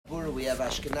we have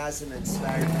Ashkenazim and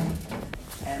Sfardim,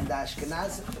 and the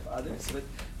Ashkenazim of others, but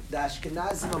the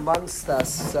Ashkenazim amongst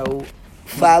us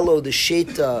follow the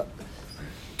Sheta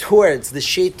towards the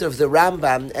Sheta of the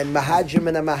Rambam and Mahadrim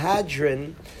and a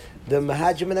Mahadrin. The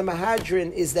Mahadrim and a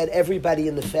Mahadrin is that everybody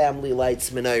in the family lights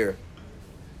menorah.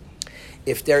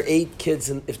 If there are 8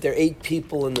 kids and if there are 8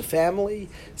 people in the family,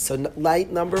 so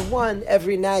night number 1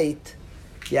 every night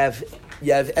you have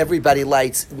everybody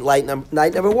lights night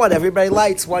number 1. Everybody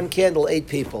lights 1 candle, 8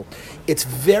 people. It's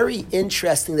very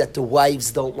interesting that the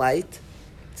wives don't light.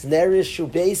 It's Nerish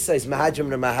Shubeisa is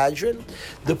Mahadrim and Mahadrin.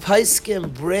 The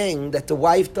Paiskim bring that the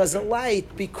wife doesn't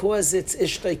light because it's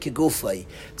Ishtay Kegufay.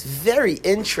 It's very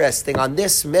interesting. On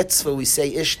this mitzvah we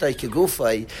say Ishtay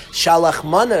Kegufay, Shalach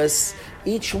Manas.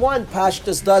 Each one,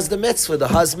 Pashtus does the mitzvah. The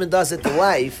husband does it, the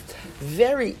wife.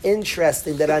 Very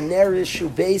interesting that on Nerish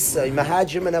Shubeisa,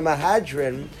 Mahadrim and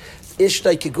Mahadrin,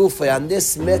 Ishtay Kegufay, on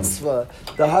this mitzvah,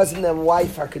 the husband and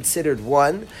wife are considered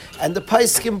one, and the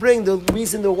Paiskim bring the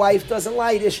reason the wife doesn't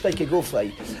light, Ishtay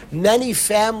Kegufay. Many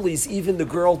families, even the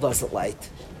girl doesn't light.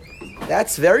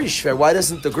 That's very schwer. Why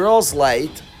doesn't the girls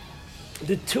light?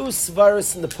 The 2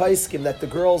 svaras in the Paiskim that the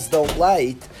girls don't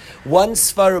light, one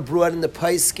svara brought in the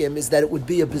Paiskim is that it would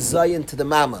be a bizayon to the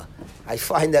mama. I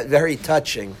find that very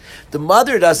touching. The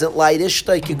mother doesn't light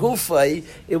Ishtay Kegufay.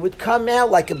 It would come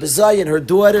out like a bizayon. Her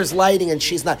daughter's lighting and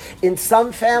she's not. In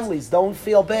some families, don't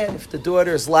feel bad if the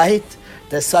daughter's light.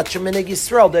 There's such a minig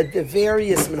Yisrael. There are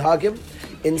various minhagim.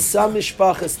 In some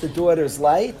mishpachas, the daughter's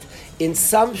light. In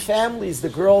some families, the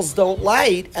girls don't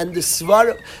light, and the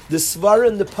svara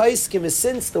in the Paiskim is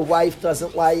since the wife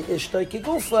doesn't light Ishtay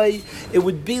Kegufay, it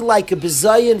would be like a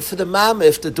bizayon for the mama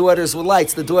if the daughters were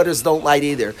lights. The daughters don't light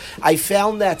either. I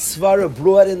found that svara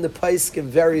brought in the Paiskim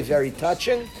very, very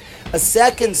touching. A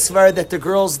second svara that the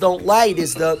girls don't light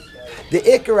is the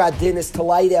Ikar Adin is to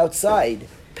light outside.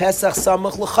 Pesach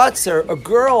Samach L'Chatzer, a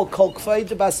girl kol kfay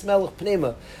de bas melech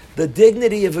pnima. The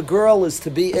dignity of a girl is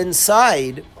to be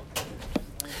inside.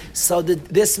 So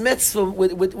this mitzvah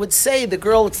would say the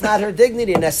girl, it's not her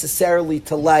dignity necessarily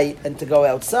to light and to go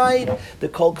outside. The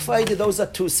kol kfayda, those are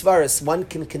 2 svaras. One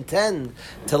can contend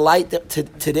to light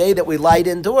today that we light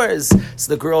indoors,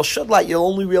 so the girl should light. You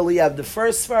only really have the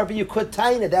first svar, but you could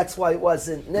taina. That's why it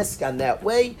wasn't niskan that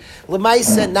way.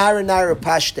 L'maisa nara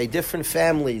pashte. Different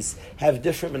families have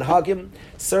different minhagim.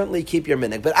 Certainly keep your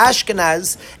minhag. But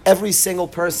Ashkenaz, every single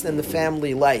person in the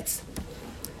family lights.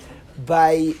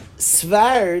 By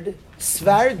Svardim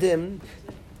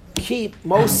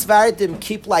most Svardim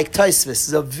keep like Taisvis. This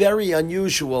is a very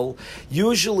unusual.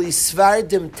 Usually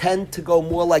Svardim tend to go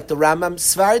more like the Rambam.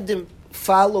 Svardim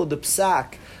follow the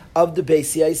psak of the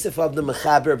Beis Yosef, of the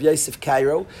Mechaber of Yosef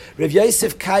Cairo. Rav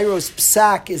Yosef Cairo's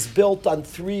psak is built on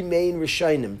 3 main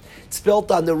Rishonim. It's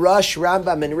built on the Rosh,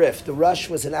 Rambam, and Rif. The Rosh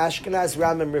was in Ashkenaz,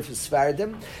 Rambam, Rif is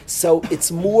Svardim. So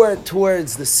it's more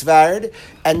towards the Svard,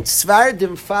 and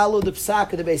Svardim follow the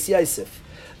psak of the Beis Yosef.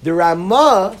 The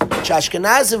Ramah, which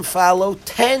Ashkenazim follow,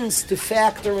 tends to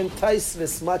factor in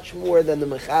Taisvis much more than the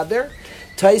Mechaber.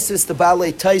 Taisvis, the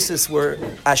Balei Taisvis were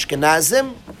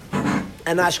Ashkenazim,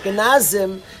 and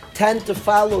Ashkenazim tend to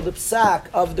follow the psak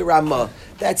of the Ramah.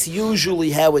 That's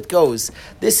usually how it goes.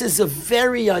 This is a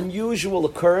very unusual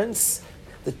occurrence.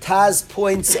 The Taz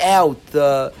points out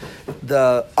the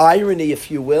irony,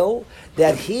 if you will,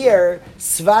 that here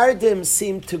Svardim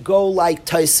seem to go like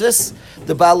Taisus.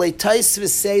 The Balei Taisvis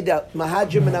say that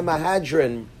Mahadrim and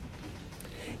Mahadrin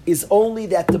is only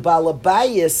that the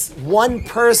Balabayas, 1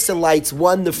 person lights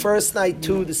 1 the first night,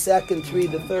 2 the second, 3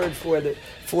 the third, 4 the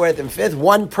fourth and 5th,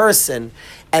 1 person,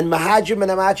 and Mahadrim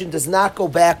and Mahadrin does not go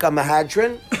back on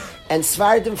Mahadrin, and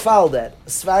Svardim follow that.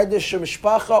 Svardim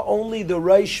Shemishpacha, only the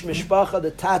Reish Mishpacha,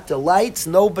 the Tata lights,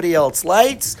 nobody else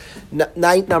lights.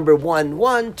 Night number 1,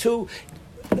 1, 2.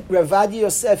 Ravadi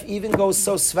Yosef even goes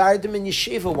so Svardim and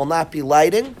Yeshiva will not be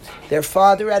lighting. Their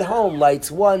father at home lights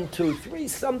 1, 2, 3.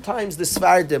 Sometimes the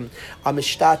Svardim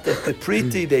Amishtate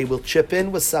Pepriti, they will chip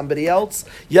in with somebody else.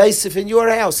 Yosef, in your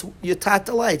house, your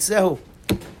Tata lights, Zehu.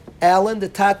 Alan, the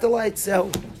Tata lights,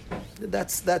 Zehu.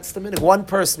 That's the minute. 1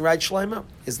 person, right, Shlomo?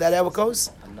 Is that how it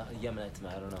goes? I'm not Yemenite,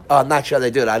 I don't know. Oh, I'm not sure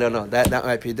they do it. I don't know. That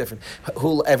might be different.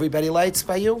 Who everybody lights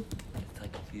by you?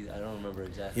 I don't remember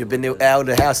exactly. You've been out of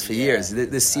the house for years.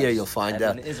 This year you'll find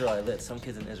out. In Israel I lit. Some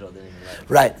kids in Israel didn't even light.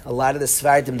 Right. A lot of the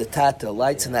Svardim, the Tata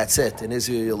lights, and that's it. In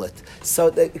Israel you lit. So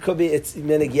it could be, it's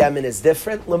Minig Yemen is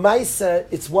different. Lamaisa,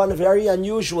 it's one very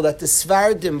unusual that the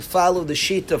Svardim follow the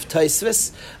sheet of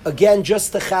Taisvis. Again,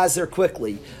 just to chazer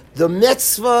quickly. The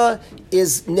mitzvah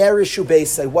is Nerishu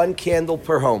Beisai, 1 candle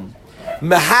per home.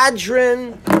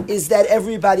 Mahadrin is that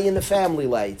everybody in the family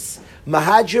lights.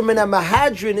 Mahadrim and a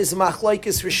Mahadrin is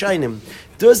Machlokes Rishonim.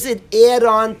 Does it add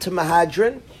on to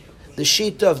Mahadrin, the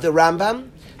Shita of the Rambam,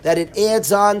 that it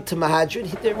adds on to Mahadrin?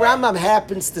 The Rambam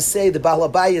happens to say the Baal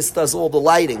Habayis does all the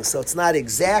lighting, so it's not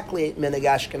exactly Minhag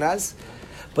Ashkenaz.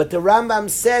 But the Rambam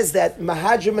says that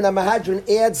Mahadrim and a Mahadrin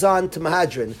adds on to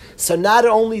Mahadrin. So not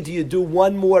only do you do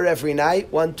one more every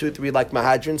night, 1, 2, 3, like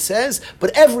Mahadrin says,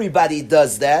 but everybody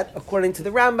does that. According to the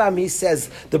Rambam, he says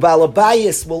the Baal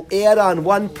Habayis will add on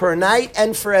one per night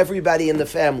and for everybody in the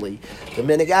family. The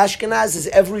Minhag Ashkenaz is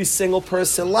every single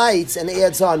person lights and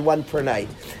adds on one per night.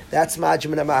 That's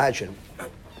Mahadrim and a Mahadrin.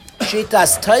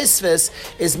 Shitas Tosfos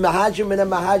is Mahadrim and a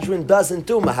Mahadrin doesn't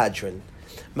do Mahadrin.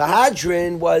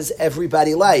 Mahadrin was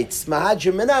everybody lights.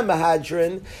 Mahadrin Mina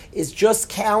Mahadrin is just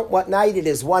count what night it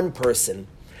is, one person.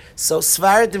 So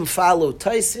Sfardim follow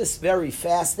Tosfos, very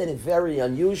fast and very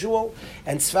unusual.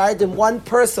 And Sfardim, one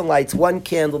person lights one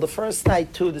candle the first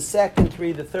night, 2 the second,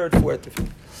 3 the third, 4 the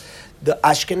fifth. The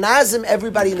Ashkenazim,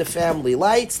 everybody in the family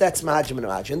lights, that's Mahadrim and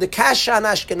Mahadrin. The Kasha on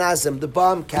Ashkenazim, the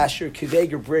Bam Kasher,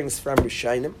 Kiveger brings from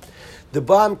Rishonim. The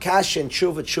Bam Kasha and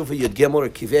Tshuva Yud Gimel or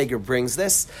Kiveger brings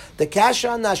this. The Kasha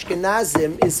on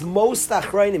Ashkenazim is most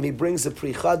Achronim. He brings the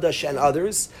Pri Chadash and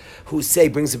others who say,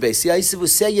 brings the Beis Yosef, who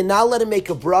say you're not allowed to make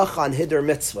a bracha on Hiddur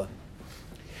Mitzvah.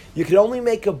 You can only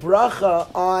make a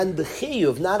bracha on the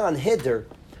Chiyuv, not on Hiddur.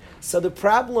 So the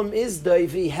problem is,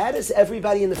 Doivi, how does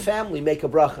everybody in the family make a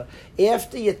bracha?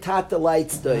 After you tat the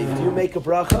lights, Doiv, do you make a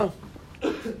bracha?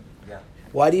 Yeah.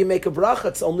 Why do you make a bracha?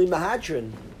 It's only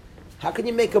Mahadrin. How can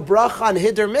you make a bracha on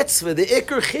Hiddur Mitzvah? The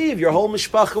Iker Chiv, your whole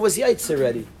mishpacha was Yaitz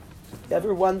already. You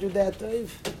ever wondered that,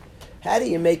 Dave? How do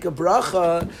you make a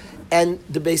bracha? And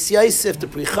the Beis Yosef, the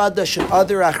Pri Chadash, and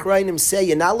other Achrayim say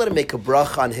you're not allowed to make a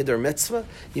bracha on Hiddur Mitzvah.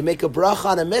 You make a bracha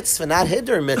on a mitzvah, not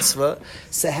Hiddur Mitzvah.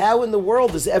 So how in the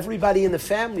world does everybody in the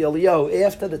family,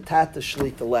 after the Tata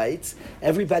Shlita lights,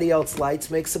 everybody else lights,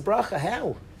 makes a bracha?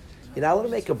 How? You're not allowed to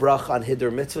make a bracha on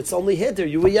Hiddur Mitzvah. It's only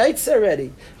Hiddur. You were Yaitz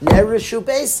already. Nerishu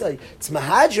Beisai. It's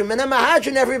Mahadrim and a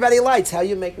Mahadrim. Everybody lights. How are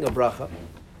you making a bracha?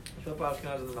 So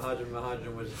Ashkenaz the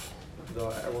Mahadrim was, though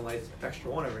everyone lights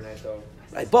extra one every night, though.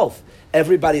 Right, both.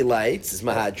 Everybody lights is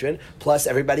Mahadrin, plus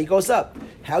everybody goes up.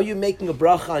 How are you making a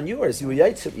bracha on yours? You were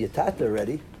Yaitz Yatata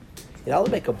already. You're not allowed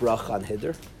to make a bracha on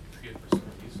Hiddur.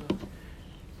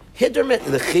 Hiddur,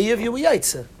 the Chiyav you were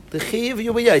Yaitz. The Chiyav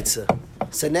you were Yaitz.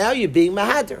 So now you're being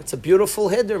Mahadir. It's a beautiful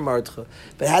Hiddur, Mardcha.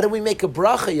 But how do we make a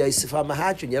bracha, Yosef, on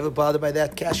Mahadrin? You ever bother by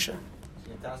that kasha?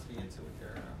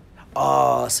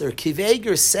 So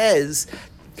Kiveger says,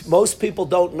 most people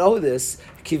don't know this.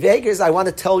 Kiveger says, I want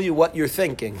to tell you what you're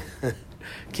thinking.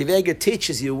 Kiveger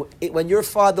teaches you, when your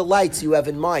father lights, you have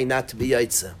in mind not to be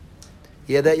Yaitza.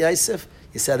 You hear that, Yosef?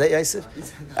 You said that, Yosef?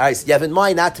 All right, so you have in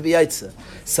mind not to be Yaitza.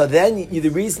 So then, the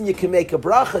reason you can make a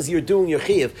bracha is you're doing your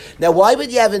chiyuv. Now, why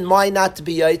would you have in mind not to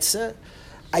be Yaitza?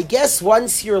 I guess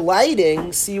once you're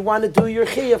lighting, so you want to do your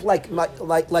chiyuv,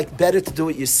 like better to do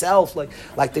it yourself, like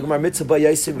the Gemara Mitzvah by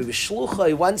Yosef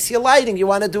B'Shlucha. Once you're lighting, you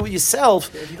want to do it yourself.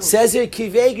 Says here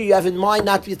Kiveger, you have in mind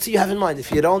not to be. You have in mind.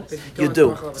 If you don't, you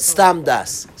do. Stam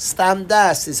das. Stam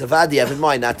das is avad. You have in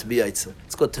mind not to be Yaitza.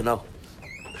 It's good to know.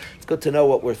 It's good to know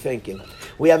what we're thinking.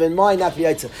 We have in mind not to be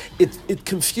Yaitza. It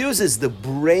confuses the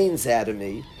brains out of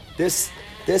me. This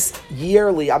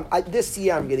yearly, this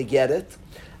year I'm going to get it.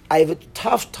 I have a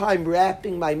tough time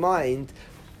wrapping my mind.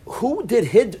 Who did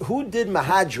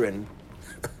Mahadrin?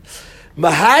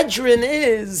 Mahadrin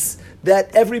is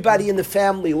that everybody in the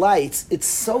family lights. It's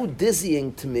so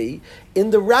dizzying to me.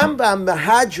 In the Rambam,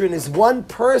 Mahadrin is one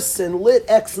person lit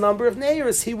X number of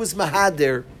neiros. He was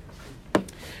Mahadir.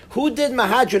 Who did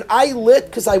Mahadrin? I lit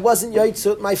because I wasn't Yaitz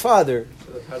with my father.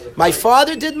 My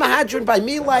father did Mahadrin by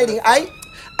me lighting.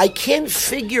 I can't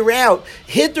figure out.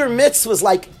 Hiddur mitzvah was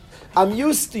like, I'm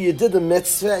used to you did the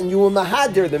mitzvah and you were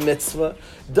Mahadir the mitzvah.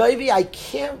 Davy, I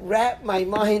can't wrap my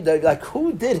mind like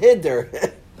who did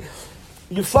Hiddur?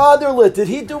 Your father lit. Did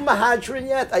he do Mahadrin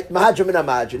yet? Mahadrin and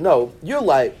Mahadrin. No, you're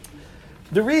light.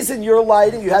 The reason you're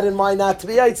lighting, you had in mind not to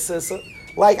be Yaitz. So,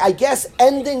 like, I guess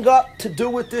ending up to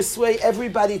do it this way,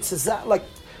 everybody tzazah, like,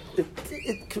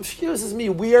 it confuses me.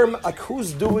 Like,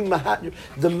 who's doing Mahadrin?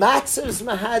 The matzah's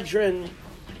Mahadrin.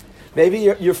 Maybe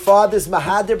your father's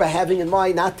Mahadir by having in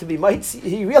mind not to be Maitzi.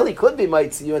 He really could be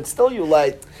Maitzi, and still you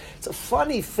light. It's a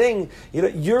funny thing.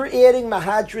 You're adding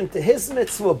Mahadrin to his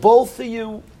mitzvah, both of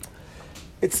you.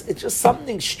 It's just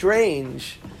something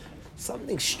strange.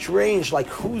 something strange, like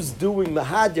who's doing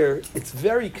Mahadir. It's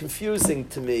very confusing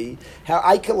to me how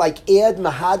I can like add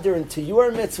Mahadir into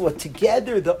your mitzvah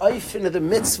together, the oifen of the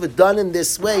mitzvah done in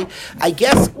this way. I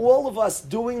guess all of us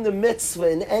doing the mitzvah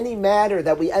in any matter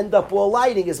that we end up all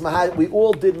lighting is Mahadir. We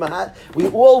all did Mahadir. We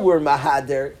all were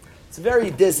Mahadir. It's very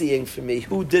dizzying for me.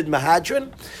 Who did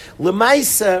Mahadran?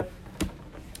 Lemaisa,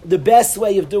 the best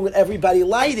way of doing everybody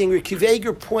lighting, Rekiv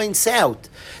Eger points out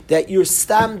that your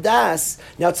stam das,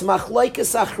 now it's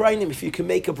machlaikas achrayim if you can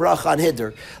make a bracha on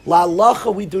hiddur. La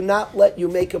halacha, we do not let you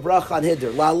make a bracha on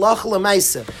hiddur. La halacha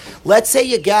lemaisa. Let's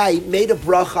say a guy made a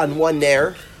bracha on one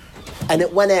nair, and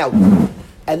it went out.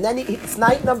 And then it's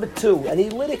night number 2, and he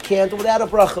lit a candle without a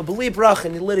bracha, believe bracha,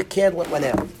 and he lit a candle, it went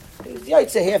out. Yeah,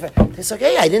 it's a half. It's like,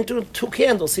 hey, I didn't do 2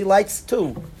 candles, he lights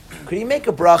 2. Could he make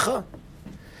a bracha?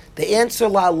 The answer,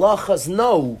 la halacha, is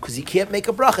no, because you can't make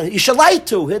a bracha. You should light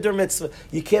 2, hiddur mitzvah.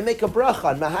 You can't make a bracha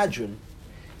on mahadran.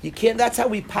 You can't, that's how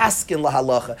we paskin la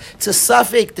halacha. It's a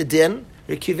safek the din.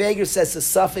 Rekiv Eger says a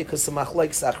safek because the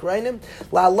machlaik sachrainim.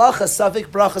 La halacha, safek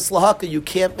brachas lahaka, you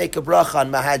can't make a bracha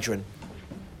on mahadran.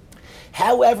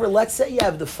 However, let's say you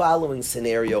have the following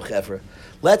scenario, Chevra.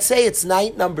 Let's say it's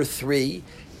night number 3,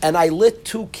 and I lit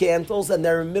 2 candles, and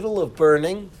they're in the middle of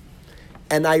burning,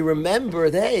 and I remember,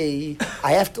 I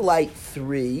have to light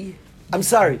 3. I'm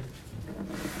sorry.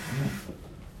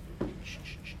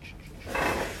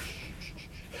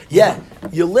 Yeah,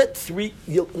 you lit 3,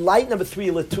 light number 3,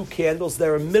 you lit 2 candles,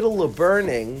 they're in the middle of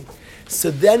burning, so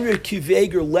then Rekiv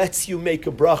Eger lets you make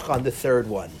a bracha on the 3rd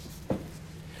one.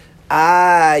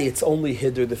 It's only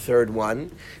hiddur the 3rd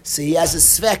one. So he has a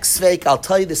svek. I'll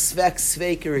tell you the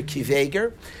svek or a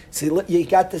kiveger. So you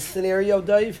got the scenario,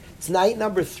 Dave? It's night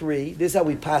number 3. This is how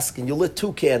we paskin. You lit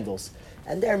 2 candles.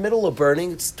 And they're in the middle of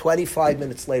burning. It's 25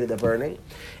 minutes later they're burning.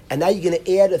 And now you're going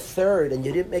to add a 3rd, and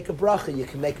you didn't make a bracha. You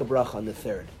can make a bracha on the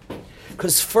 3rd.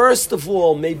 Because first of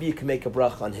all, maybe you can make a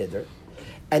bracha on hiddur.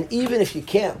 And even if you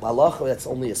can't, halacha, that's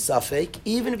only a suffix.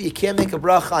 Even if you can't make a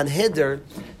bracha on hiddur,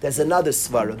 there's another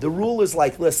svara. The rule is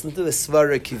like, listen to the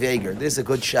svara kiveger. There's a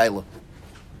good shayla.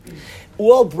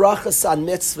 All brachas on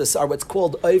mitzvahs are what's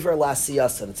called over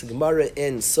lasiyasan. It's a gemara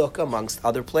in Sukkah, amongst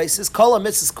other places. Kol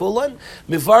mitzvahs kulan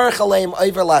mivarach aleim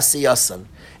over lasiyasan.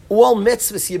 All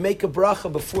mitzvahs, you make a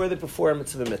bracha before the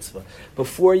performance of a mitzvah.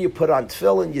 Before you put on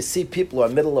tefillin, you see people who are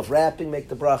in the middle of rapping, make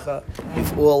the bracha.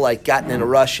 You've all gotten in a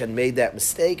rush and made that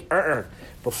mistake.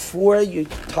 Before you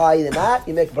tie the knot,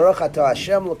 you make bracha to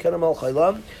Hashem, l'kenam al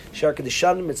chaylam, shar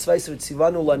kedishanim mitzvahs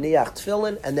v'tzivanu laniach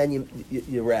tefillin, and then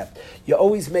you rap. You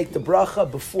always make the bracha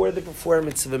before the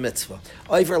performance of a mitzvah.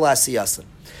 Oiver lasiyasan.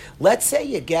 Let's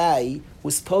say a guy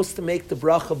was supposed to make the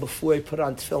bracha before he put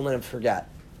on tefillin and forgot.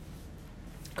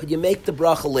 Could you make the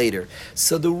bracha later?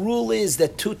 So the rule is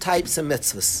that 2 types of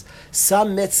mitzvahs. Some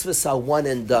mitzvahs are one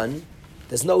and done.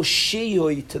 There's no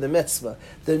shiyui to the mitzvah.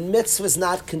 The mitzvah is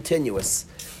not continuous.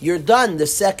 You're done the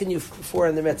second you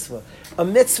perform the mitzvah. A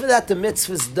mitzvah that the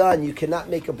mitzvah is done, you cannot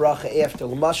make a bracha after.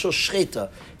 L'mashal shchita.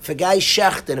 If a guy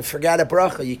shechten and forgot a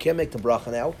bracha, you can't make the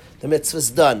bracha now. The mitzvah is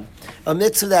done. A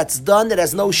mitzvah that's done that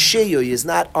has no shiyui, is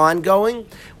not ongoing.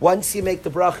 Once you make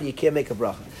the bracha, you can't make a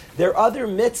bracha. There are other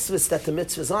mitzvahs that the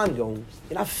mitzvah is ongoing.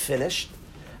 You're not finished.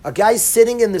 A guy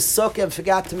sitting in the sukkah and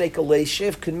forgot to make a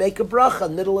leishiv could make a bracha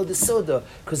in the middle of the suda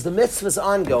because the mitzvah is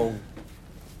ongoing.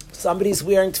 Somebody's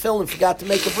wearing tefillin and forgot to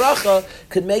make a bracha,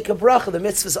 could make a bracha, the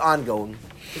mitzvah is ongoing.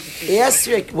 Yes,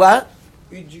 what?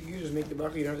 You just make the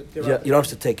bracha, you don't have to you don't have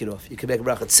to take it off. You can make a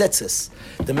bracha. Tzitzis.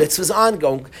 The mitzvah is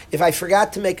ongoing. If I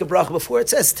forgot to make a bracha before, it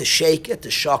says to shake it,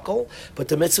 to shackle, but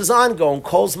the mitzvah is ongoing.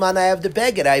 Kol zman I have the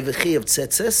beged, I have a chi of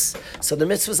tzitzis. So the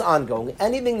mitzvah is ongoing.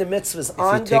 Anything the mitzvah is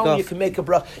ongoing, you can make a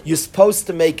bracha. You're supposed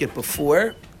to make it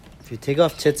before. If you take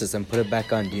off tzitzis and put it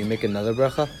back on, do you make another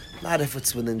bracha? Not if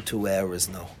it's within 2 hours,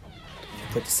 no. You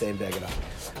put the same beged on.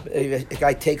 If a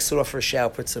guy takes it off for a shower,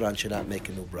 puts it on, should not make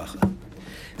a new bracha.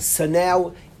 So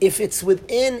now, if it's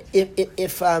within,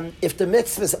 if the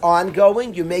mitzvah is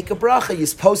ongoing, you make a bracha. You're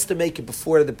supposed to make it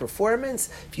before the performance.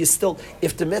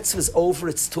 If the mitzvah is over,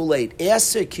 it's too late.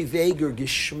 Eser kiveger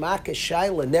geshmak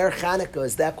shayla ner Chanukah,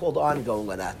 is that called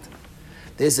ongoing or not?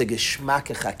 There's a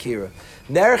geshmak chakira.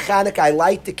 Ner Chanukah, I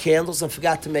light the candles and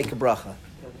forgot to make a bracha,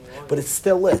 but it's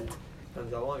still lit.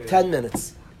 10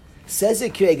 minutes. Says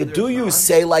it, do you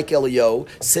say like Eliyahu,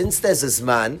 since there's a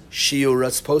zman, shiura,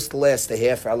 it's supposed to last a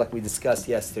half hour like we discussed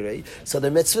yesterday, so the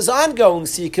mitzvah is ongoing,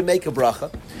 so you can make a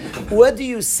bracha. What do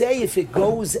you say if it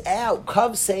goes out?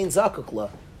 Kav sein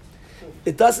zakukla.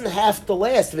 It doesn't have to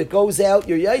last. If it goes out,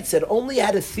 your yaitz only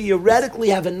had to theoretically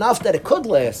have enough that it could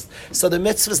last, so the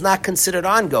mitzvah is not considered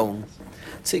ongoing.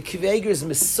 So Kiveger's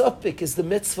misupik is the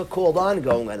mitzvah called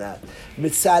ongoing or not.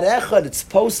 Mitzad echad, it's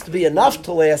supposed to be enough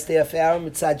to last half hour.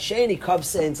 Mitzad sheni, kav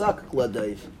sein zakak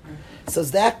ladayv. So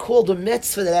is that called a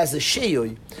mitzvah that has a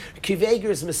shiyui?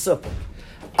 Kiveger's misupik.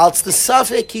 Als the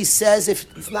suffix, he says, if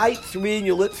it's night 3 and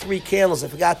you lit 3 candles, I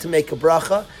forgot to make a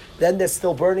bracha, then they're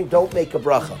still burning, don't make a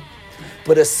bracha.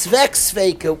 But a svek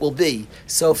sveika will be,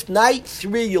 so if night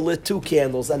 3 you lit 2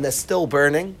 candles and they're still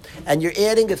burning, and you're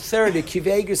adding a third, the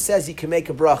Kiveger says you can make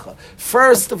a bracha.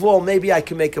 First of all, maybe I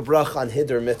can make a bracha on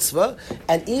Hiddur Mitzvah,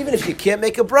 and even if you can't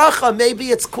make a bracha, maybe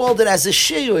it's called it as a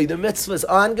shiyui, the mitzvah is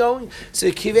ongoing, so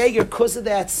the Kiveger, because of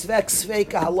that svek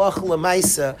sveika halacha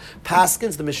lemaisa,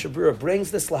 paskins, the Mishabura brings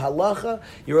this lahalacha,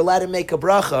 you're allowed to make a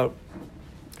bracha.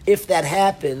 If that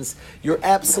happens, you're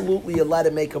absolutely allowed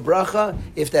to make a bracha.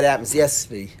 If that happens, yes,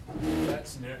 Svi. That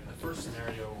the first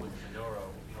scenario with menorah,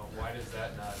 why does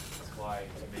that not apply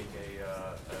to make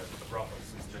a bracha?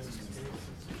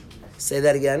 Say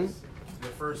that again. The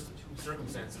first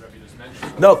circumstance that you just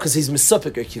mentioned. No, because he's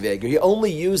misupik or kiveger. He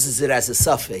only uses it as a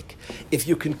suffix. If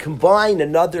you can combine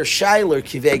another shiler,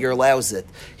 kiveger allows it.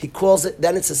 He calls it,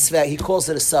 then it's a svek. He calls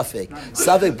it a suffix.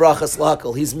 Suffix brachas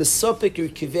lakal. He's misupik or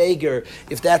kiveger,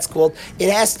 if that's called.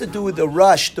 It has to do with the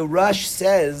rush. The rush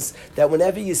says that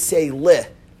whenever you say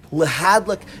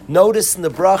Lahadlik, notice in the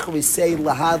bracha we say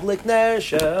Lahadlik Ner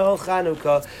Shel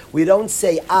Chanukah. We don't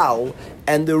say Al.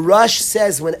 And the Rush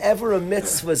says whenever a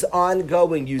mitzvah is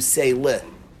ongoing, you say Lih.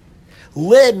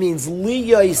 Lih means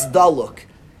Liyos Daluk.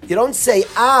 You don't say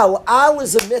Al. Al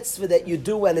is a mitzvah that you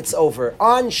do when it's over.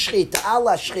 On Shchita,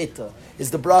 Ala Shchita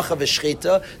is the bracha of a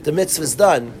Shchita. The mitzvah is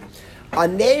done.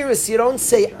 On Neiris, you don't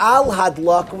say Al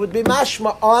Hadlaka. It would be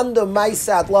mashma on the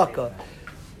Maisa Hadlaka.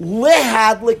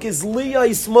 Lehadlik is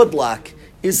liyais mudlak,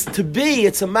 is to be,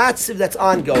 it's a matziv that's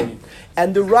ongoing.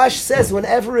 And the Rush says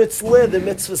whenever it's the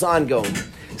mitzvah is ongoing.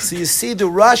 So you see the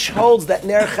Rush holds that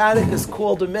Ner Chanukah is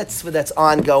called a mitzvah that's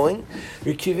ongoing.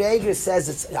 Rikiveger says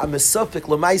it's a mesupik,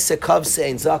 l'maisa kav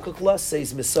sein zakukla,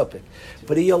 says mesupik.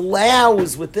 But he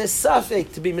allows with this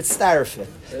suffix to be mitzdarefet.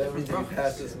 That means if you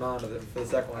pass this man for the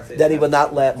second one. Then he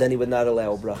would not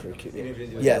allow a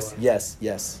bracha.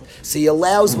 Yes. So he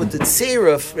allows with the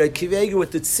tziruf, Kiveger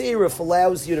with the tziruf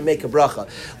allows you to make a bracha.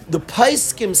 The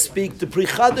Paiskim speak the Pri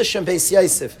Chadash and Beis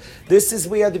Yosef. This is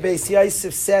where the Beis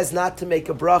Yosef says not to make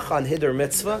a bracha on Hiddur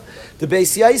Mitzvah. The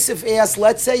Beis Yosef asks,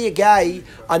 let's say a guy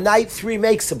on night 3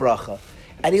 makes a bracha,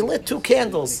 and he lit 2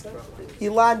 candles.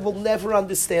 Ilan will never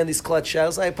understand these clutch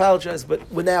shiles. I apologize, but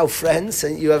we're now friends,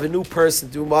 and you have a new person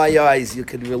through my eyes. You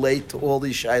can relate to all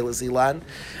these shilas, Ilan.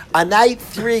 On night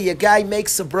 3, a guy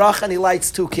makes a bracha and he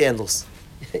lights 2 candles.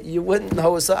 You wouldn't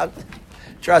know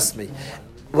trust me.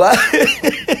 Well,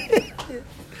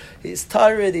 he's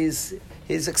tired. He's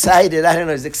excited. I don't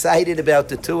know. He's excited about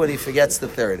the 2, and he forgets the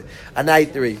 3rd. On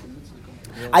night 3.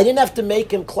 I didn't have to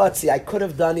make him klutzy. I could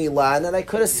have done Ilan, and I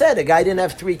could have said a guy didn't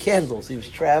have 3 candles. He was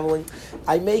traveling.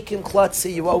 I make him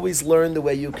klutzy. You always learn the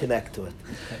way you connect to it.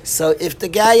 So if the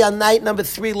guy on night number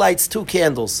 3 lights 2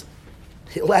 candles,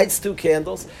 he lights 2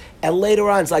 candles, and later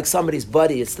on it's like somebody's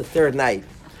buddy. It's the 3rd night.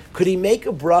 Could he make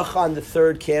a bracha on the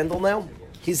 3rd candle now?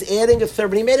 He's adding a 3rd,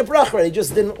 but he made a bracha and he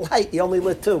just didn't light. He only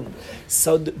lit 2.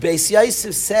 So the Beis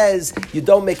Yosef says you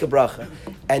don't make a bracha.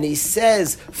 And he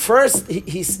says, first, the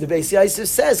Beis Yosef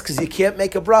says, because you can't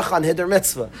make a bracha on Hiddur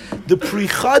Mitzvah. The Pri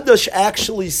Chadash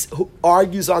actually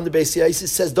argues on the Beis Yosef,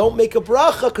 says, don't make a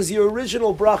bracha, because your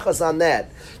original bracha is on that.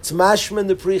 It's mashman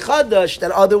the Pri Chadash,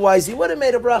 that otherwise he would have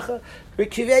made a bracha.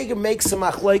 Rikivega makes a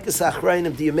machlokes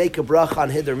achrayim, do you make a bracha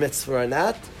on Hiddur Mitzvah or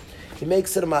not? He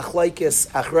makes it a machlokes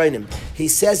achrayim. He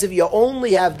says if you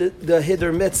only have the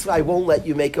Hiddur Mitzvah, I won't let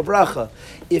you make a bracha.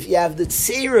 If you have the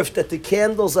tziruf that the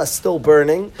candles are still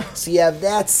burning, so you have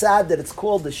that sad that it's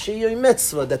called the shiyui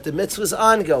mitzvah, that the mitzvah is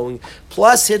ongoing,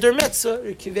 plus Hiddur Mitzvah,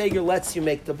 Rikiveger lets you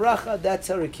make the bracha. That's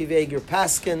how Rikiveger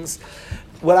paskins.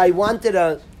 What I wanted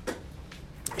to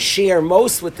share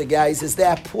most with the guys is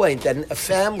that point that in a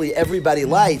family everybody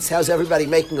lights. How's everybody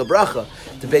making a bracha?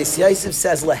 The Beis Yosef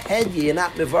says lahedyi, you're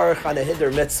not mevarich on a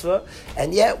Hiddur Mitzvah,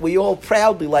 and yet we all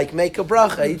proudly make a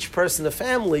bracha, each person in the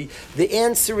family. The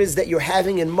answer is that you're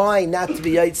having in mind not to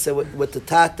be yaitza with the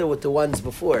tata, with the ones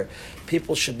before.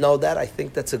 People should know that. I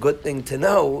think that's a good thing to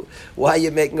know. Why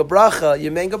you're making a bracha?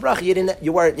 You're making a bracha.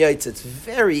 You weren't yaitz. It's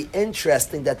very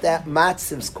interesting that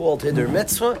matziv is called Hiddur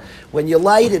Mitzvah. When you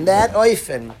light in that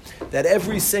oifen, that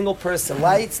every single person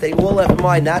lights, they all have in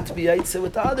mind not to be yaitz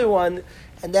with the other one,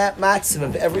 and that matziv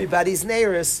of everybody's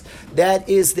neiris, that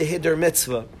is the Hiddur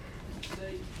Mitzvah.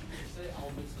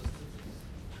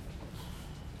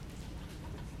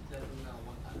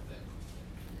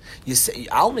 You say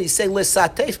Alma. You say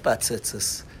lisatef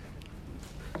batzitzis.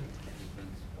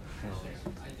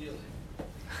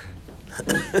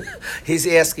 He's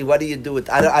asking, what do you do with?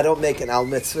 I don't make an al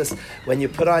mitzvahs. When you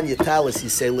put on your talis, you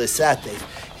say lisatef.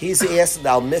 He's asking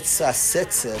al mitzvah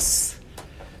sitzis.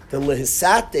 The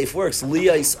lisatef works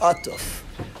liyais atuf.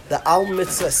 The al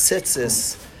mitzvah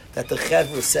sitzis that the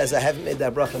chevra says, I haven't made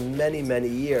that bracha in many, many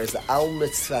years. The al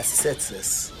mitzvah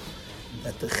sitzis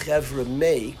that the chevra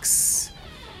makes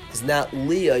is not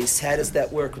liyais. How does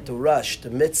that work with the rush? The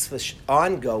mitzvah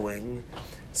ongoing.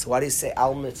 So why do you say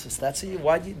al mitzvahs?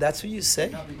 That's what you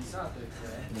say?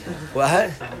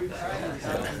 What?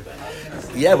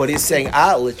 Yeah, but he's saying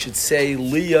al. It should say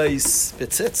liyais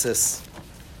betzitzis.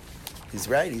 He's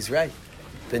right.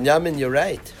 Benjamin, you're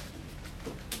right.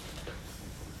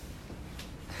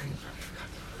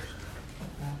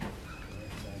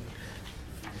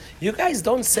 You guys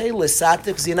don't say lisatif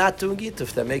because you're not doing it.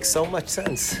 If that makes so much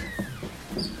sense.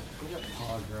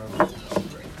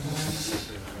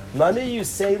 None of you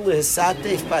say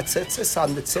lisatif batzitzis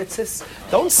on the tzitzis.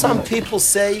 Don't some people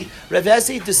say, Rav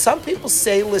Ezi, do some people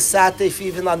say lisatif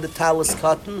even on the talis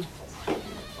cotton?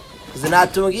 Because they're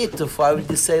not doing it. Why would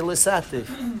you say lisatif?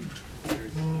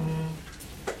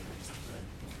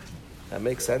 That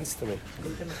makes sense to me.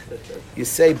 You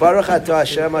say Baruch Atah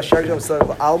Hashem Asher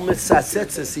Al Mitzvah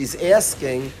Tzitzis. He's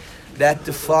asking that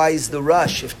defies the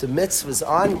rush. If the mitzvah is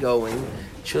ongoing,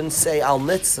 it shouldn't say Al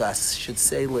Mitzvah. Should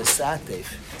say Lisatev.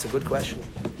 It's a good question.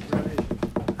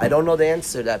 I don't know the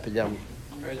answer to that, Pidam.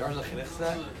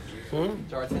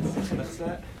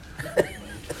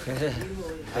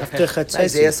 After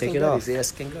Chatzais, take it off. He's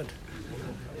asking good.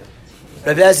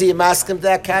 Rav Ezi, you ask him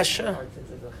that kasha?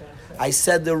 I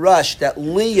said the rush, that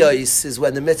liyos is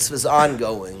when the mitzvah is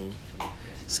ongoing.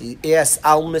 So he asks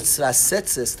al mitzvah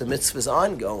sitzis, the mitzvah is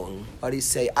ongoing. Why do you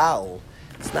say al?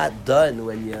 It's not done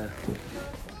when you...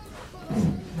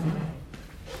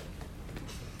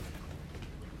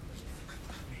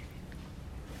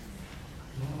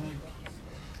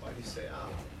 Why do you say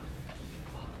al?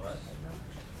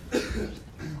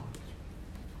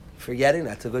 Forgetting,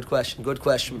 that's a good question. Good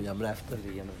question. I'm gonna have to...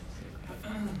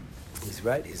 He's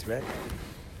right. I'm right.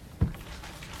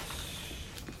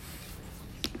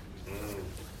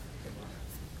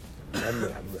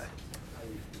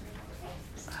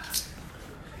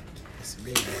 It's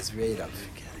right. I'm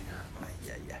forgetting.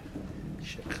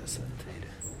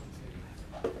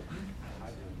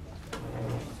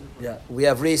 Yeah, we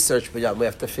have research, but we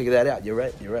have to figure that out. You're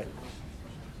right. I feel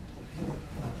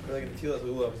like the Tilas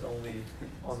Lulav is only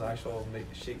on the actual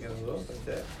shaking of the Lulav. That's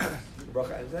it. The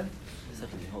bracha ends then.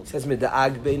 It says me the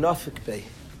ag bei nafik bei.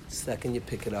 Second you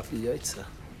pick it up, you yaitza.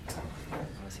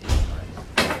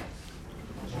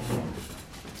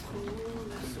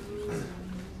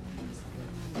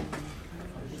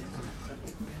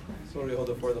 So what do you hold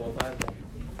it for the whole time?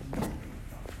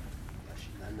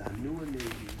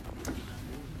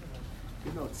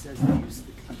 You know, it says they used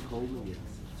to keep holding it.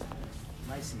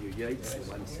 Nice in your yaitza,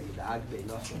 when you say the ag bei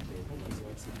nafik bei.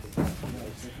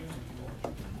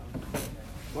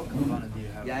 What kavana do you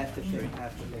have? Yeah, I have to think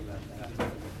about that.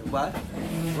 What?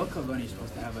 What kavana are you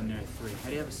supposed to have on there? 3. How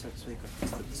do you have a sex week?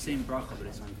 It's the same bracha, but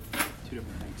it's on 2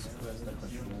 different things.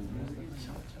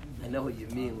 I know what you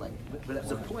mean, but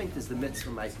the point is the mitzvah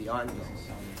might be ongoing.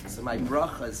 So my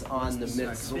bracha is on the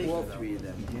mitzvah, all 3 of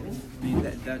them. I mean,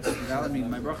 that's valid. I mean,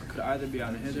 my bracha could either be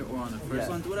on the hither or on the first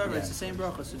one, whatever. It's the same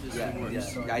bracha, so just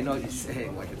works. Yeah. I know what you're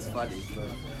saying, like it's funny.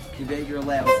 Behavior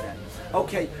allows that.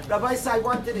 Okay, Rabbi, I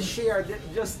wanted to share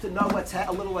just to know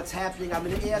a little what's happening. I'm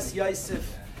going to ask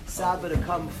Yosef Saba to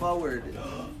come forward,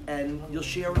 and you'll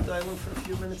share with the island for a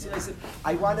few minutes, Yosef.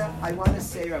 I want to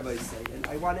say, Rabbi, and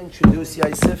I want to introduce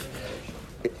Yosef.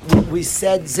 We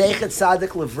said Zeichet Tzadik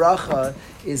Levracha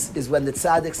is when the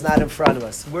Tzadik's not in front of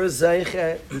us. We're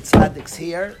Zeichet, the Tzadik's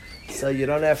here. So you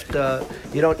don't have to,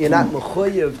 you're not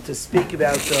mechuyev to speak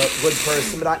about the good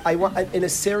person. But I want, in a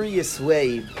serious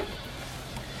way,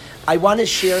 I want to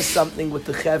share something with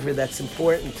the Chevra that's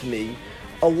important to me.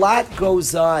 A lot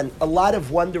goes on, a lot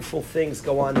of wonderful things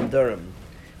go on in Durham.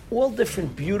 All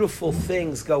different beautiful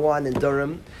things go on in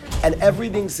Durham, and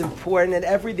everything's important, and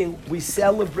everything, we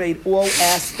celebrate all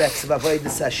aspects of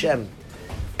Avodas Hashem.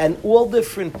 And all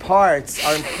different parts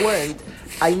are important.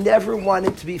 I never want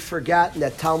it to be forgotten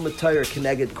that Talmud Torah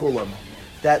Keneged Kulam,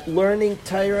 that learning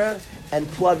Torah and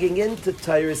plugging into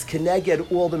Torah is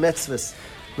Keneged all the mitzvahs.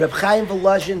 Reb Chaim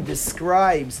Volozhin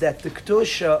describes that the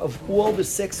Kedusha of all the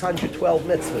 612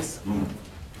 mitzvahs,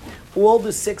 all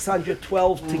the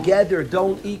 612 together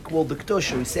don't equal the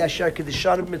Kedusha. We say Asher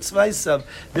Kedushanim Mitzvaysav,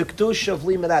 the Kedusha of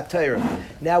Limanat Torah.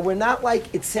 Now, we're not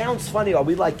like, it sounds funny, are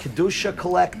we like Kedusha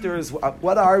collectors?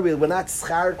 What are we? We're not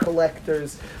Schar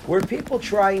collectors. We're people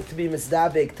trying to be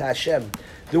Mizdabek to Hashem.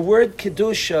 The word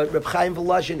Kedusha, Reb Chaim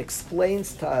Volozhin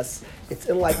explains to us, it's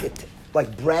in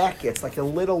like brackets, like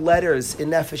in little letters in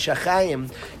Nefesh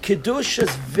HaChaim. Kedusha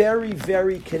is very,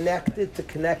 very connected to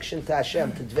connection to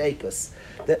Hashem, to Dveikus.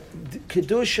 That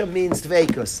Kedusha means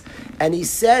Dveikus. And he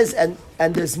says, and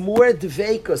there's more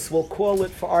Dveikus, we'll call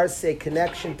it for our sake,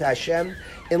 connection to Hashem,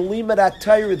 in Limanat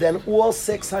Torah than all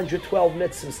 612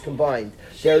 mitzvahs combined.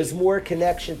 There is more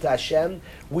connection to Hashem.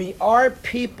 We are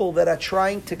people that are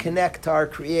trying to connect to our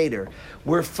Creator.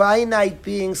 We're finite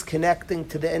beings connecting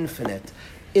to the infinite.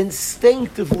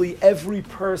 Instinctively, every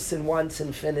person wants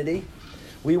infinity.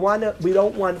 We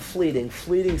don't want fleeting.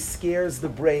 Fleeting scares the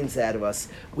brains out of us.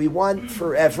 We want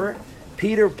forever.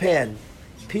 Peter Pan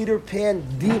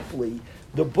deeply.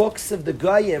 The books of the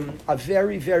Goyim are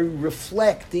very, very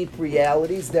reflect deep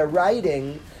realities. The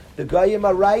Goyim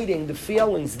are writing the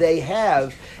feelings they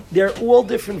have. They're all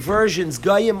different versions.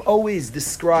 Goyim always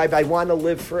describe, I want to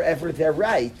live forever. They're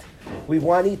right. We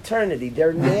want eternity.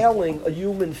 They're nailing a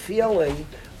human feeling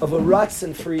of a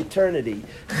ratzon for eternity.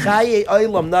 Chaye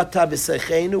olam nata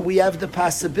b'seichenu. We have the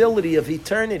possibility of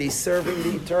eternity serving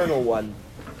the eternal one.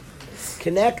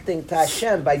 Connecting to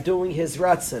Hashem by doing His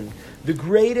ratzon. The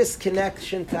greatest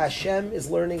connection to Hashem is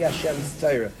learning Hashem's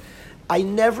Torah. I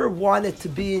never wanted to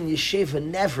be in yeshiva,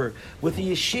 never. With a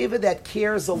yeshiva that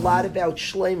cares a lot about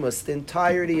shleimus, the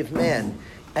entirety of man,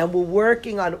 and we're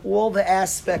working on all the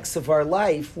aspects of our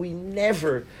life, we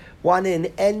never want to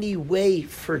in any way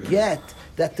forget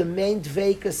that the main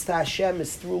dveikus to Hashem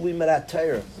is through Limanat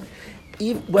Torah.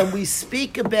 When we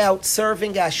speak about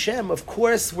serving Hashem, of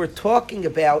course we're talking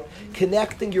about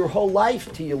connecting your whole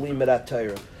life to your Limanat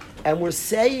Torah. And we're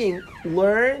saying,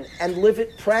 learn and live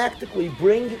it practically.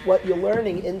 Bring what you're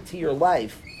learning into your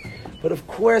life. But of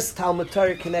course, Talmud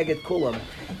Torah Keneged Kulam.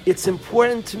 It's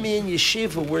important to me in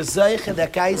yeshiva, we're zeicha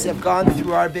that guys have gone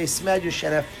through our Beis Medrash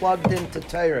and have plugged into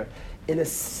Torah in a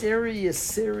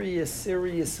serious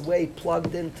way,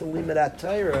 plugged into Limanat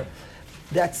Torah.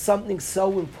 That's something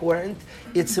so important.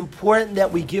 It's important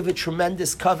that we give a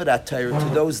tremendous kavod Torah to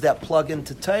those that plug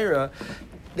into Torah.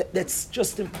 That's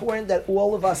just important that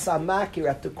all of us are makir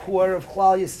at the core of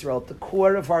Klal Yisrael, at the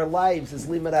core of our lives is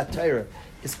Limanat Torah,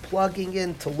 is plugging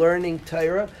into learning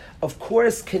Torah, of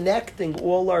course connecting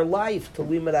all our life to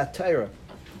Limanat Torah,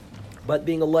 but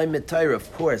being a Limanat Torah,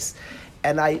 of course.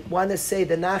 And I want to say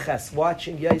the nachas,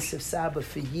 watching Yosef Saba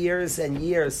for years and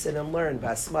years, sit and learn,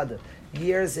 Basmada,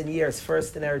 years and years,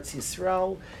 first in Eretz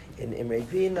Yisrael, in Imre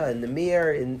Bina, in the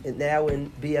Mir, now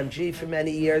in BMG for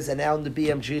many years, and now in the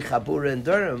BMG Chabura in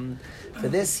Durham for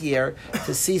this year,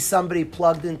 to see somebody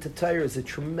plugged into Torah is a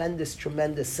tremendous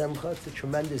simcha, it's a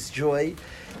tremendous joy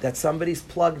that somebody's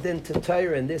plugged into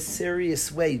Torah in this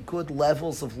serious way, good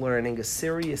levels of learning, a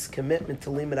serious commitment to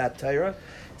Limanat Torah.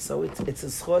 So it's a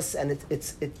schos, and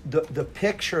it's the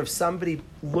picture of somebody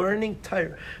learning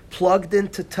Torah, plugged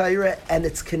into Torah, and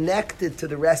it's connected to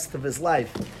the rest of his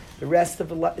life. The rest of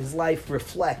his life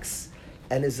reflects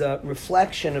and is a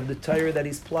reflection of the Torah that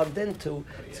he's plugged into.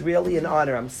 It's really an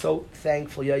honor. I'm so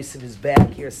thankful Yosef is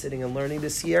back here sitting and learning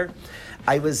this year.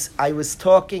 I was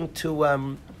talking to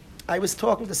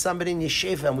somebody in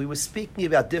yeshiva, and we were speaking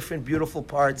about different beautiful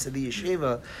parts of the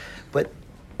yeshiva, but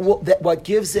what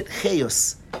gives it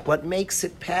chayus, what makes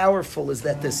it powerful is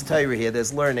that there's Torah here,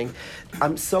 there's learning.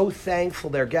 I'm so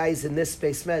thankful there are guys in this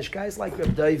Beis Medrash, guys like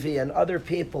Reb Dovi and other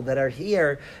people that are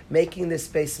here making this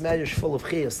Beis Medrash full of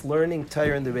chayus, learning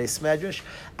Torah in the Beis Medrash.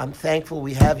 I'm thankful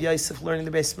we have Yosef learning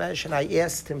the Beis Medrash, and I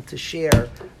asked him to share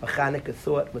a Chanukah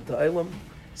thought with the Olam.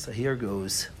 So here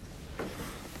goes.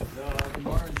 The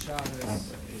Gemara in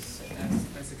Shabbos is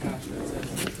that's a kasha that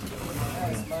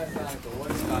says, my Chanukah,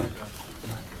 what is Chanukah?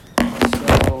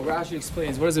 So Rashi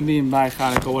explains, what does it mean by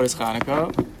Chanukah? What is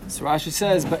Chanukah? So Rashi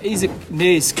says, but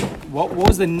what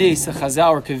was the nes of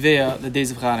Chazal or Kaveya the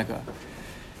days of Chanukah?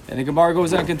 And the Gemara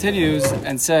goes on and continues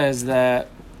and says that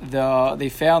they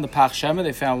found the Pach Shema,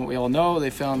 they found what we all know,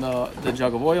 they found the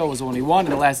jug of oil, was only one,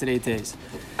 and it lasted 8 days.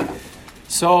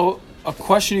 So a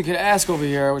question you could ask over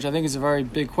here, which I think is a very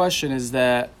big question, is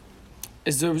that the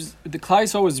Klal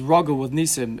Yisrael was ruggled with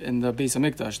Nisim in the Beis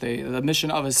Hamikdash. The mission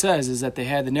of it says is that they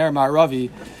had the Ner Ma'aravi.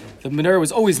 The menorah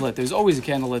was always lit. There was always a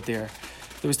candle lit there.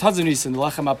 There was tons of Nisim. The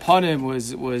Lechem Apanim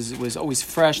was always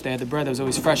fresh. They had the bread that was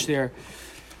always fresh there.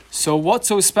 So what's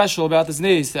so special about this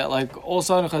nes that like all of a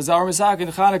sudden Chazar Misak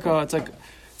and Chanukah,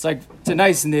 it's a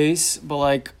nice nes, but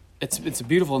like it's a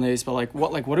beautiful nace, but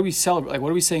what do we celebrate? Like, what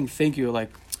are we saying thank you? Like,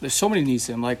 there's so many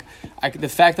nisim. Like, the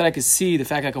fact that I could see, the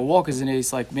fact that I could walk is an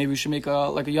ace. Like, maybe we should make a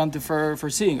yontif for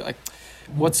seeing. Like,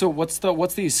 what's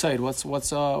the side?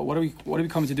 What are we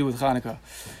coming to do with Hanukkah?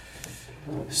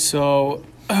 So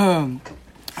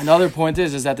another point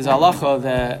is that there's halacha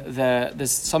that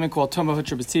there's something called tumah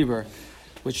hutra b'tzibur,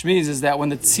 which means is that when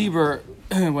the tzibur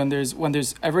when there's if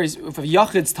a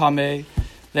yachid's tameh,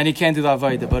 then he can't do the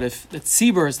avodah. But if the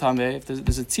tzibur is tameh, if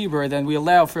there's a tzibur, then we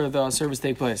allow for the service to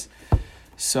take place.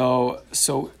 So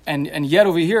and yet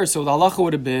over here, so the halacha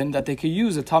would have been that they could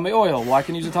use a tameh oil. Why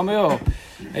can you use a tameh oil?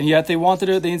 And yet the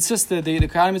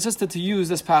Kohanim insisted to use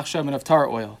this pach shemen of tar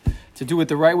oil, to do it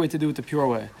the right way, to do it the pure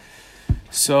way.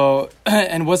 So,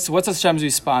 and what's Hashem's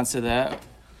response to that?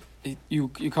 You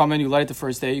come in, you light it the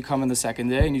first day, you come in the second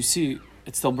day, and you see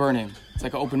it's still burning. It's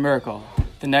like an open miracle.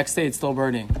 The next day, it's still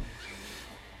burning.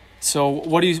 So,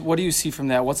 what do you see from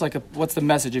that? What's the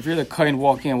message? If you're the kohen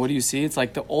walking in, what do you see? It's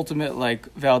like the ultimate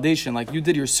validation. Like, you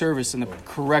did your service in the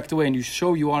correct way, and you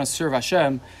show you want to serve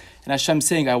Hashem. And Hashem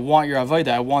saying, I want your avodah,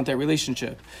 I want that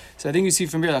relationship. So I think you see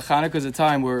from here that Hanukkah is a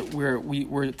time where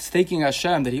we're thanking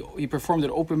Hashem that he performed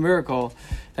an open miracle,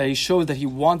 that he shows that he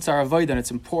wants our avodah, and it's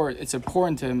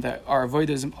important to him that our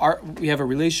avodah we have a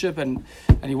relationship and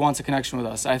he wants a connection with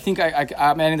us. I think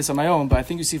I'm adding this on my own, but I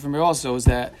think you see from here also is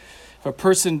that if a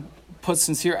person puts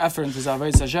sincere effort into his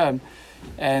avodah Hashem,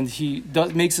 and he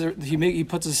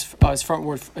puts his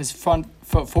front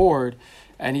foot forward,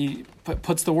 and he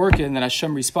puts the work in, then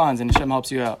Hashem responds, and Hashem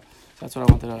helps you out. That's what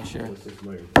I wanted to share.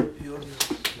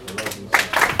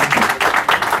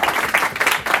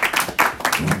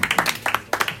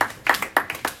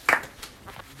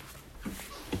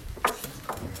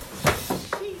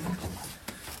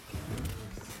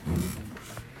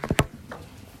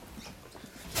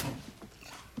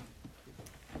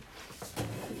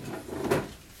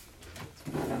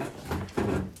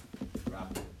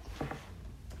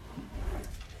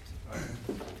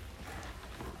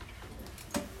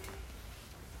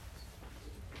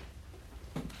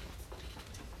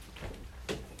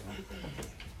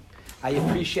 I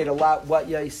appreciate a lot what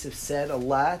Yosef said, a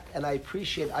lot, and I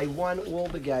want all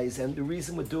the guys, and the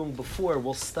reason we're doing before,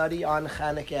 we'll study on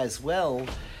Hanukkah as well.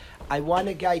 I want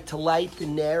a guy to light the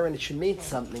nair, and it should mean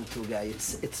something to a guy.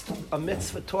 It's a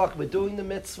mitzvah talk. We're doing the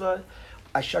mitzvah.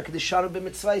 Ashar Kedishanu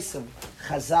b'mitzvaysim.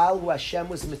 Chazal, who Hashem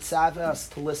was mitzvah us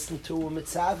to listen to, were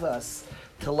mitzvah us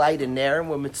to light a nair, and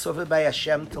we're mitzvah by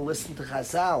Hashem to listen to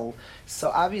Chazal. So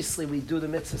obviously we do the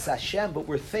mitzvah Hashem, but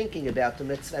we're thinking about the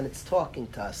mitzvah, and it's talking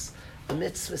to us. A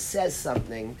mitzvah says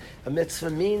something. A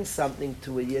mitzvah means something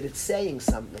to a yid. It's saying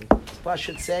something. It's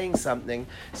Pashut saying something.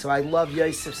 So I love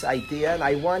Yosef's idea, and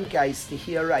I want guys to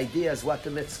hear ideas what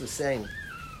the mitzvah is saying.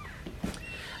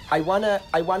 I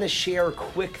wanna share a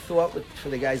quick thought for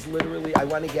the guys. Literally, I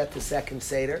want to get to second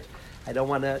Seder. I don't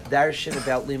want to darshan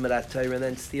about Limud HaTorah and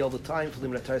then steal the time for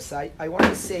Limud HaTorah. So I want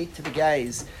to say to the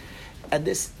guys, and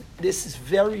this is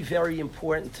very, very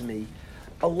important to me.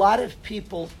 A lot of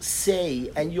people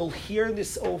say, and you'll hear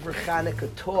this over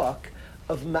Hanukkah talk,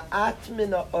 of ma'at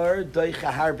min ha'or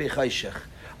doicha harbe chayshech.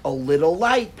 A little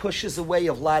light pushes away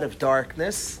a lot of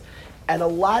darkness, and a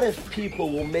lot of people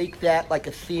will make that like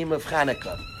a theme of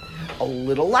Hanukkah. A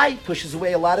little light pushes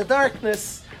away a lot of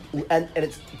darkness, and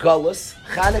it's Gullus.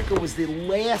 Hanukkah was the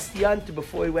last Yontif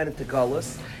before he went into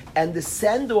Gullus, and the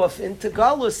send-off into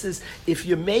Gullus is if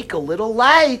you make a little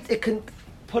light, it can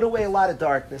put away a lot of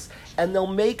darkness, and they'll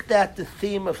make that the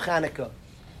theme of Hanukkah.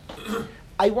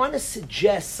 I want to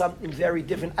suggest something very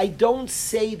different. I don't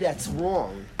say that's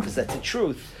wrong, because that's the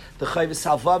truth. The Chovos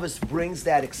HaLevavos brings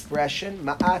that expression,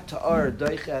 ma'at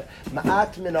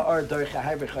min ha'or doicha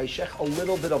harbe chayshech, a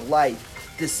little bit of light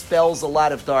dispels a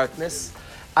lot of darkness.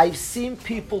 I've seen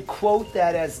people quote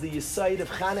that as the Yesod of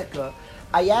Hanukkah.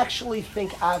 I actually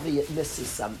think Avi, it misses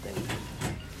something.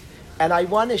 And I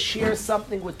want to share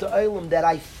something with the Olam that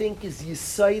I think is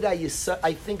Yesod.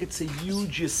 I think it's a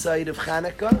huge Yesod of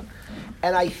Hanukkah.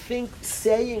 And I think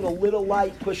saying a little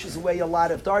light pushes away a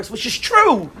lot of darkness, which is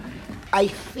true. I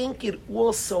think it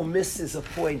also misses a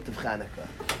point of Hanukkah.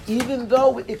 Even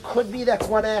though it could be that's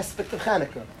one aspect of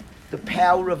Hanukkah. The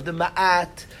power of the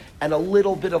Ma'at and a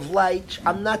little bit of light.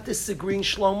 I'm not disagreeing,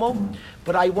 Shlomo,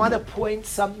 but I want to point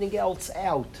something else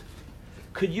out.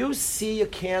 Could you see a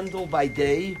candle by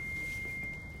day?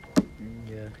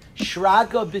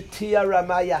 Shraga b'tia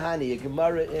ramayahani, a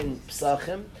Gemara in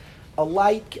Psachim.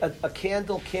 A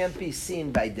candle can't be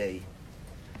seen by day.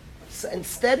 So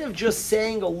instead of just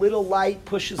saying a little light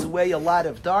pushes away a lot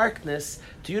of darkness,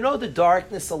 do you know the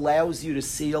darkness allows you to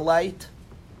see a light?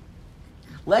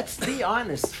 Let's be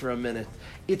honest for a minute.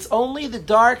 It's only the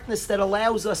darkness that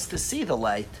allows us to see the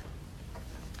light.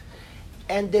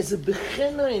 And there's a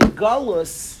bechina in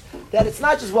Galus that it's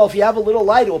not just, well, if you have a little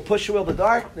light, it will push away the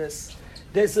darkness.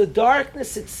 There's a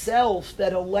darkness itself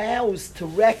that allows to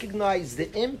recognize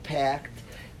the impact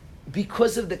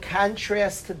because of the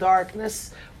contrast to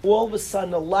darkness. All of a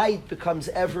sudden, the light becomes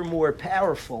ever more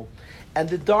powerful. And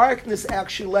the darkness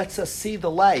actually lets us see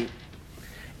the light.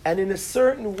 And in a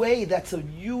certain way, that's a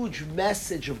huge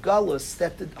message of Galus,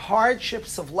 that the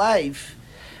hardships of life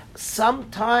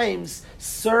sometimes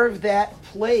serve that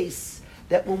place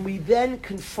that when we then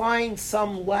can find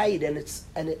some light and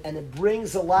it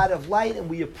brings a lot of light and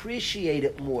we appreciate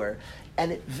it more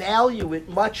and value it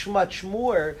much, much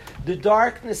more, the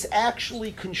darkness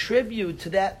actually contribute to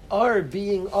that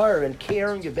being and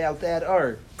caring about that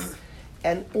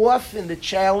And often the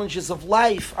challenges of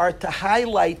life are to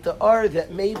highlight the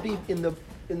that maybe in the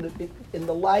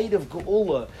light of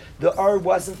Geula, the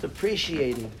wasn't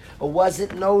appreciated, or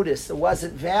wasn't noticed, or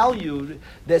wasn't valued.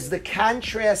 There's the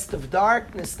contrast of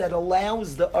darkness that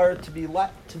allows the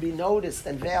to be noticed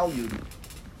and valued.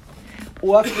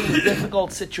 Often the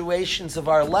difficult situations of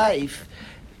our life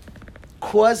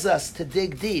cause us to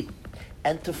dig deep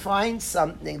and to find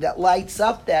something that lights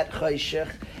up that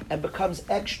chayshech and becomes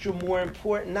extra more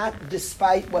important, not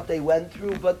despite what they went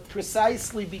through, but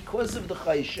precisely because of the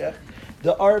chayshech,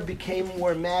 the became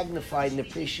more magnified and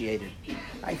appreciated.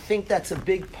 I think that's a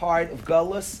big part of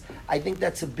Galus. I think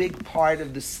that's a big part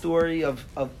of the story of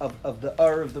the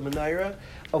of the Menorah,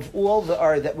 of all the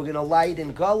that we're going to light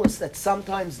in Galus, that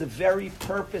sometimes the very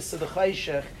purpose of the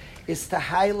chayshech is to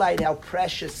highlight how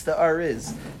precious the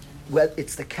is. Well,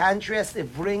 it's the contrast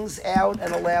it brings out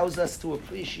and allows us to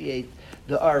appreciate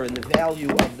the and the value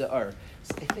of the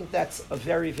So I think that's a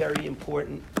very, very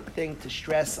important thing to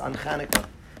stress on Hanukkah.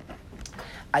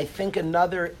 I think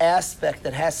another aspect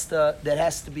that has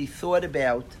to be thought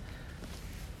about.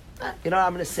 I'm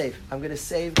going to save.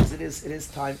 Because it is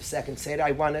time for second Seder.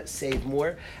 I want to save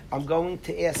more. We're going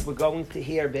to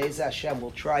hear Be'ez Hashem.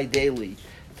 We'll try daily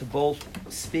to both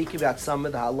speak about some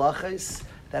of the halachas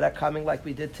that are coming like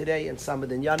we did today and some of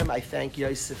the Yanim. I thank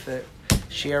Yosef for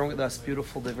sharing with us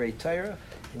beautiful Divrei Torah.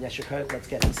 And Yeshua, let's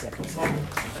get to second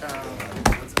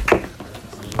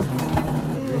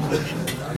Seder.